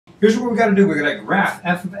here's what we got to do. We're going to graph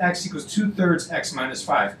f of x equals 2/3 x minus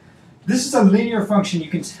 5. This is a linear function. You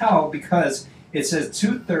can tell because it says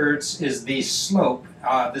 2/3 is the slope.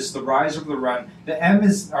 This is the rise over the run. The m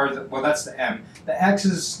is, well, that's the m. The x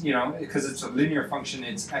is, because it's a linear function,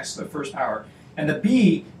 it's x to the first power. And the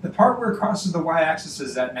b, the part where it crosses the y-axis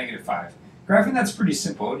is at -5. Graphing that's pretty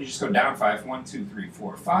simple. You just go down 5, 1, 2, 3,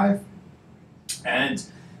 4, 5. And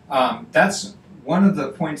that's one of the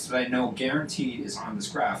points that I know guaranteed is on this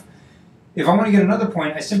graph. If I want to get another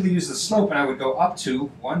point, I simply use the slope and I would go up 2,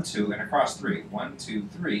 1, 2, and across 3. 1, 2,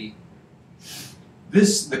 3.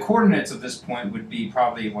 The coordinates of this point would be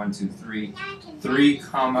probably 1, 2, 3, 3,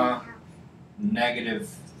 comma,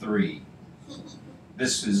 -3.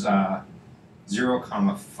 This is 0,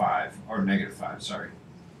 comma 5, or -5, sorry.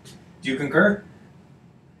 Do you concur?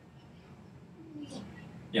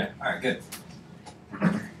 Yeah, all right, good.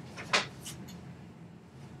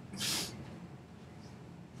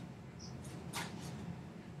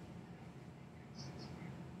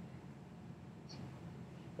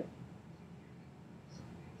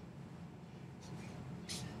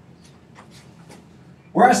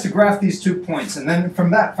 We're asked to graph these 2 points, and then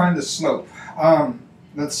from that find the slope.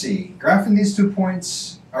 Let's see, graphing these 2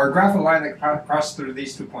 points, or graph a line that crosses through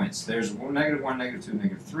these 2 points. There's -1, -2,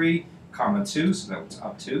 -3, comma 2, so that's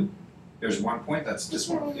up 2. There's 1 point, that's this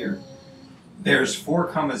one here. There's 4,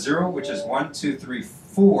 comma 0, which is 1, 2, 3,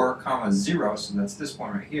 4, comma 0, so that's this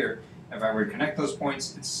point right here. If I were to connect those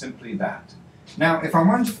points, it's simply that. Now, if I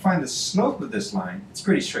wanted to find the slope of this line, it's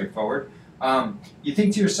pretty straightforward. You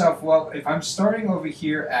think to yourself, well, if I'm starting over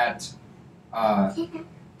here at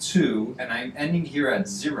 2 and I'm ending here at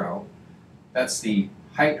 0, that's the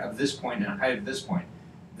height of this point and height of this point.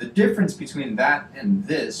 The difference between that and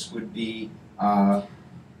this would be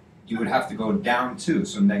you would have to go down 2,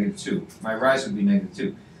 so -2. My rise would be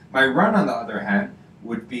 -2. My run, on the other hand,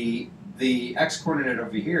 would be the x-coordinate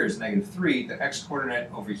over here is -3, the x-coordinate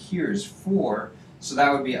over here is 4, so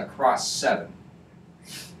that would be across 7.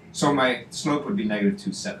 So my slope would be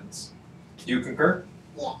 -2/7. Do you concur?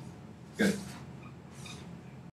 Yes. Good.